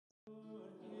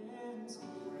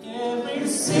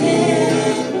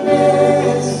sickness,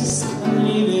 I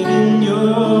leave it in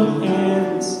your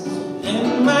hands. And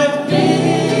my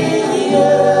failures,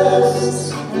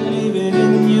 I leave it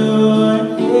in your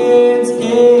hands.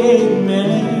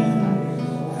 Amen.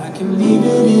 I can leave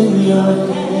it in your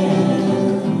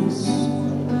hands.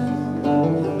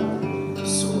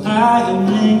 So I am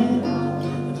laying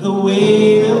the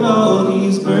weight of all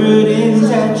these burdens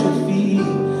at your feet.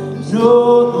 No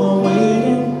more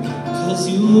waiting, 'cause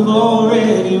you've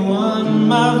already won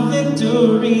my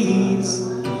victories.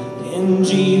 In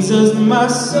Jesus my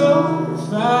soul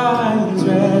finds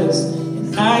rest, and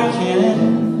I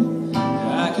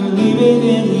can leave it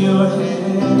in your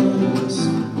hands.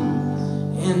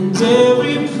 And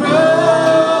every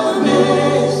promise,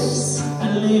 I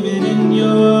leave it in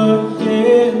your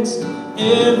hands.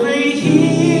 Every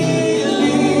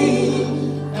healing,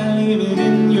 I leave it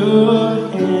in your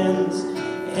hands.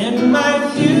 And my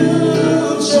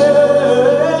future,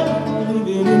 I leave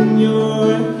it in your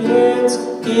hands.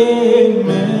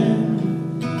 Amen.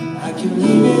 I can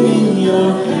leave it in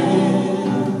your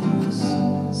hands.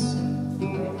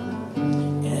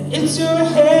 And it's your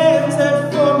hands that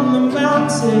form the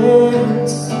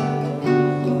mountains.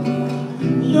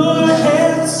 Your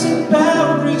hands set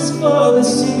boundaries for the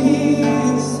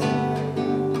seas.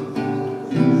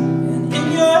 And in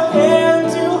your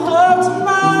hands you hold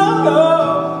tomorrow.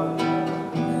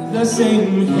 The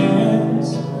same hands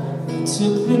that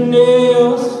took the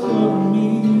nails for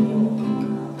me.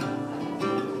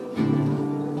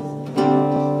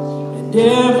 And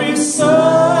every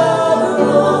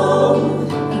sorrow,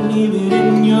 I leave it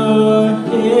in your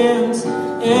hands.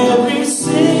 Every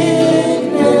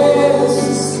sickness,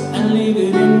 I leave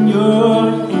it in your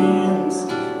hands.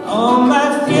 All my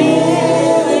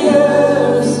failures,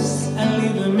 I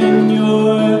leave them in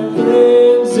your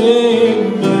hands.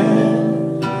 Amen.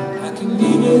 I can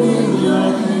leave it in your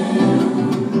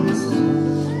hands.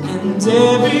 And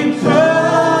every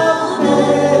promise,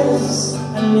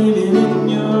 I leave it in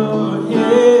your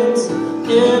hands.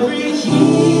 Every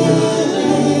healing,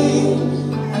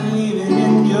 I leave it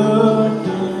in your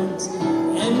hands.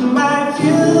 And my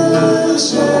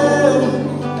future,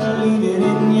 I leave it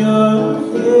in your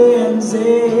hands.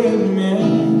 Amen.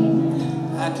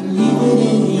 I can leave it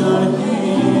in your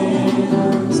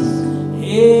hands.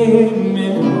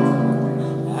 Amen.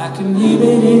 I can leave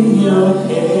it in your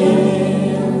hands.